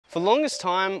For the longest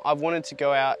time, I've wanted to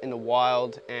go out in the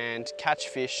wild and catch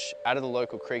fish out of the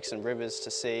local creeks and rivers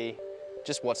to see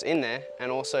just what's in there,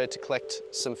 and also to collect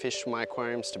some fish for my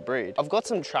aquariums to breed. I've got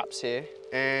some traps here,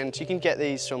 and you can get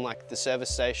these from like the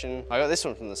service station. I got this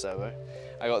one from the servo.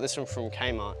 I got this one from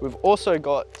Kmart. We've also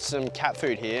got some cat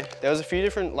food here. There was a few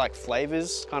different like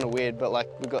flavors, kind of weird, but like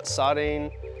we've got sardine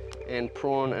and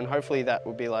prawn, and hopefully that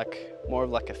would be like more of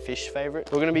like a fish favorite.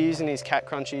 We're gonna be using these cat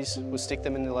crunchies. We'll stick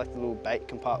them into like the little bait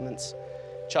compartments,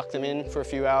 chuck them in for a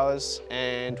few hours,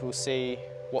 and we'll see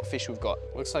what fish we've got.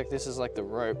 Looks like this is like the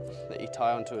rope that you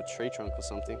tie onto a tree trunk or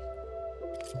something.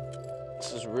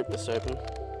 Let's just rip this open.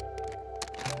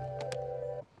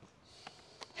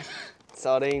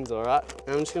 Sardines, all right.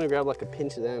 And I'm just gonna grab like a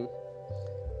pinch of them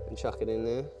and chuck it in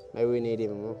there. Maybe we need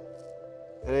even more.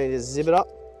 And then you just zip it up,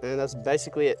 and that's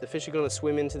basically it. The fish are gonna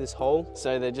swim into this hole,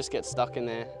 so they just get stuck in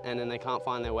there, and then they can't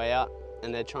find their way out,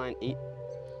 and they try and eat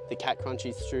the cat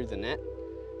crunchies through the net,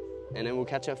 and then we'll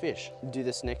catch our fish. Do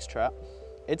this next trap.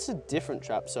 It's a different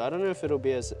trap, so I don't know if it'll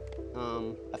be as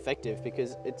effective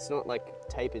because it's not like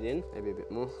tapered in. Maybe a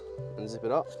bit more, and zip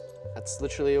it up. That's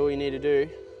literally all you need to do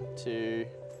to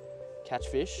catch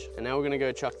fish. And now we're gonna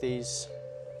go chuck these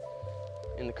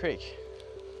in the creek.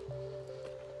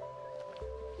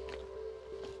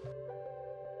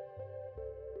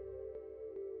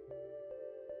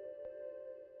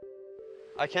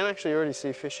 I can actually already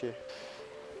see fish here.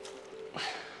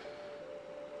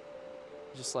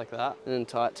 Just like that, and then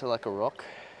tie it to like a rock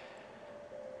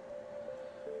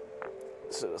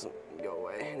so it doesn't go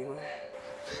away anyway.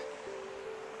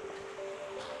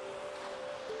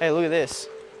 Hey, look at this.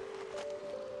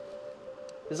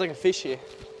 There's like a fish here,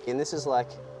 and this is like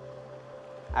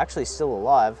actually still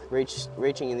alive,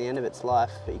 reaching in the end of its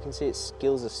life, but you can see its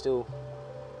gills are still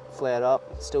flared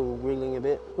up, still wriggling a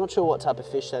bit. Not sure what type of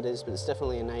fish that is, but it's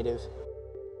definitely a native.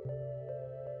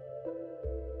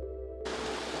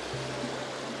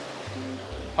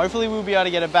 Hopefully we'll be able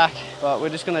to get it back, but we're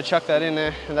just gonna chuck that in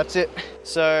there and that's it.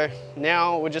 So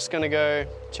now we're just gonna go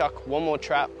chuck one more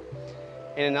trap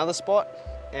in another spot,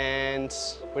 and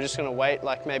we're just gonna wait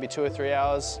like maybe 2 or 3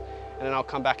 hours, and then I'll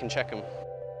come back and check them.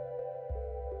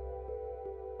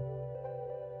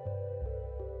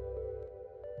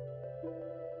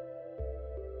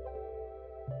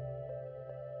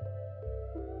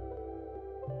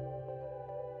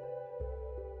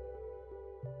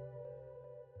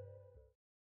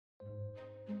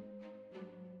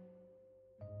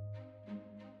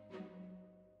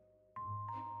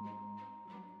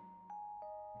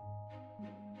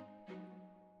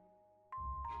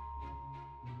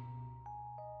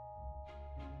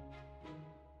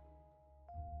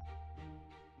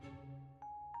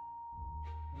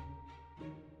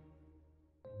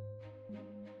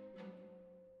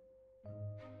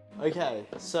 Okay,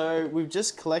 so we've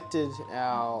just collected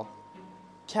our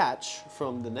catch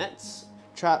from the nets.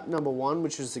 Trap number 1,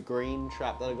 which was the green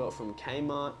trap that I got from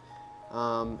Kmart,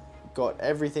 got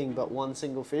everything but one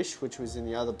single fish, which was in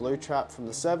the other blue trap from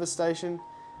the service station.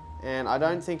 And I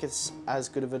don't think it's as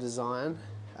good of a design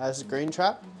as the green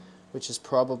trap, which is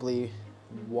probably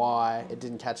why it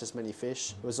didn't catch as many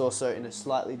fish. It was also in a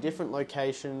slightly different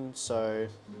location, so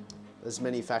there's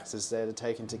many factors there to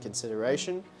take into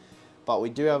consideration. But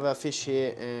we do have our fish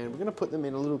here, and we're gonna put them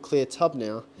in a little clear tub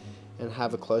now and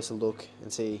have a closer look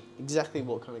and see exactly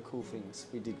what kind of cool things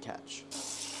we did catch.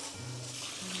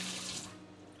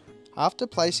 After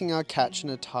placing our catch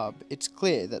in a tub, it's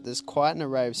clear that there's quite an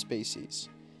array of species.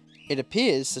 It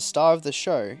appears the star of the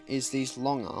show is these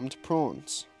long-armed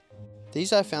prawns.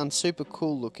 These I found super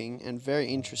cool looking and very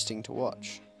interesting to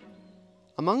watch.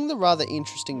 Among the rather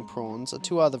interesting prawns are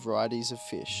 2 other varieties of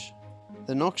fish: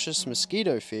 the noxious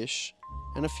mosquitofish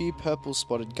and a few purple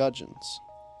spotted gudgeons.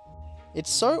 It's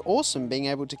so awesome being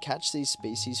able to catch these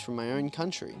species from my own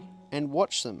country and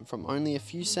watch them from only a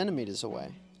few centimeters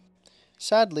away.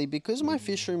 Sadly, because my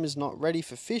fish room is not ready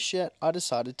for fish yet, I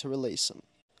decided to release them.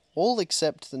 All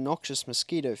except the noxious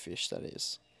mosquitofish, that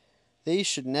is. These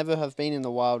should never have been in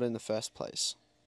the wild in the first place.